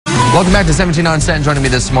Welcome back to 17 on Set. Joining me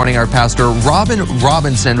this morning are Pastor Robin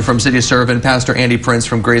Robinson from City Serve and Pastor Andy Prince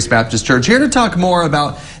from Grace Baptist Church, here to talk more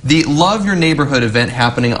about the Love Your Neighborhood event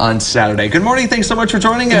happening on Saturday. Good morning. Thanks so much for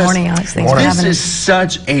joining us. Good morning, Alex. Thanks for having us. This is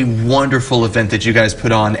such a wonderful event that you guys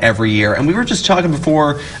put on every year. And we were just talking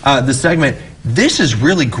before the segment, this has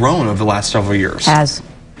really grown over the last several years.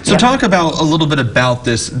 So talk about a little bit about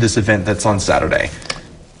this event that's on Saturday.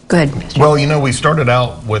 Go ahead. Well, you know, we started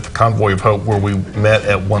out with Convoy of Hope, where we met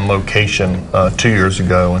at one location 2 years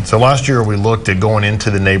ago. And so last year we looked at going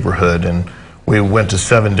into the neighborhood, and we went to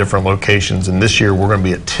 7 different locations. And this year we're going to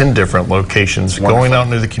be at 10 different locations, going out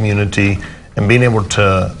into the community and being able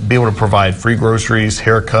to provide free groceries,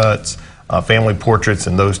 haircuts, family portraits,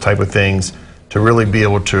 and those type of things to really be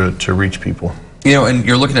able to reach people. You know, and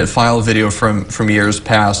you're looking at file video from years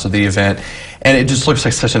past of the event, and it just looks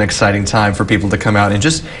like such an exciting time for people to come out and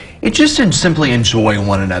just simply enjoy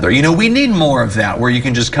one another. You know, we need more of that, where you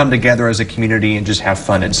can just come together as a community and just have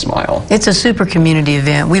fun and smile. It's a super community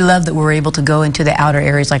event. We love that we're able to go into the outer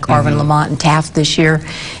areas like Arvin, Lamont, and Taft this year.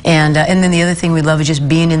 And then the other thing we love is just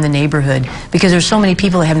being in the neighborhood, because there's so many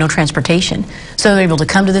people that have no transportation. So they're able to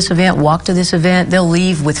come to this event, walk to this event. They'll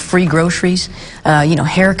leave with free groceries, you know,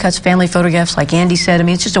 haircuts, family photographs, like Andy said. I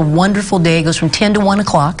mean, it's just a wonderful day. It goes from 10 to 1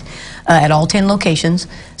 o'clock. At all 10 locations,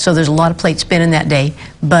 so there's a lot of plates spinning that day,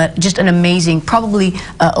 but just an amazing, probably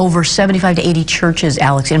over 75 to 80 churches,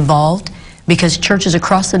 Alex, involved, because churches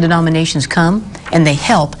across the denominations come and they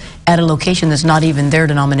help at a location that's not even their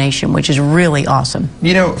denomination, which is really awesome.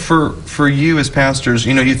 You know, for you as pastors,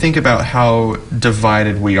 you know, you think about how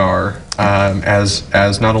divided we are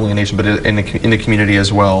as not only a nation, but in the community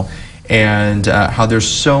as well. And how there's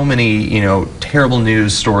so many, you know, terrible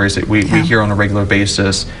news stories that we hear on a regular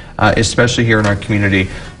basis, especially here in our community.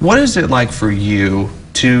 What is it like for you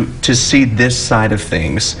to see this side of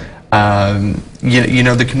things? You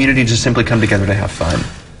know, the community just simply come together to have fun.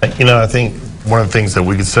 You know, I think one of the things that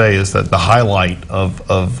we could say is that the highlight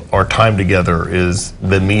of our time together is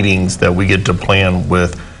the meetings that we get to plan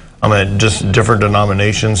with just different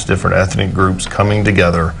denominations, different ethnic groups coming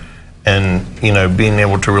together. And, you know, being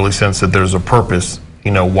able to really sense that there's a purpose, you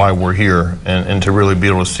know, why we're here, and to really be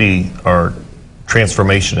able to see our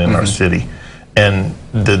transformation in our city. And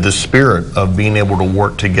the spirit of being able to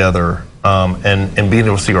work together and being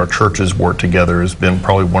able to see our churches work together has been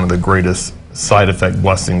probably one of the greatest side effect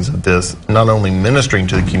blessings of this, not only ministering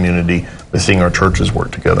to the community, but seeing our churches work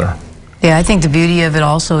together. Yeah, I think the beauty of it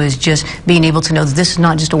also is just being able to know that this is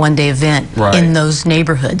not just a one-day event in those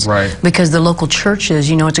neighborhoods. Because the local churches,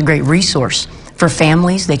 you know, it's a great resource for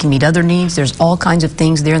families. They can meet other needs. There's all kinds of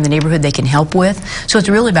things there in the neighborhood they can help with. So it's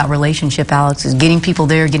really about relationship, Alex, is getting people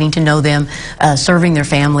there, getting to know them, serving their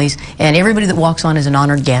families. And everybody that walks on is an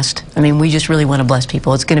honored guest. I mean, we just really want to bless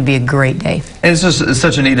people. It's going to be a great day. And it's just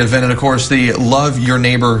such a neat event. And of course, the Love Your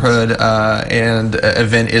Neighborhood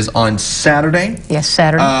event is on Saturday. Yes,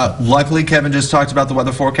 Saturday. Luckily, Kevin just talked about the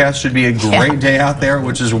weather forecast. Should be a great day out there,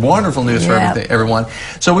 which is wonderful news for everyone.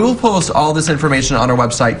 So we will post all this information on our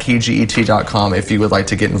website, kget.com, if you would like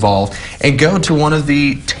to get involved and go to one of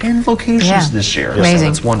the 10 locations this year. Amazing. So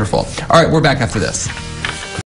that's wonderful. All right, we're back after this.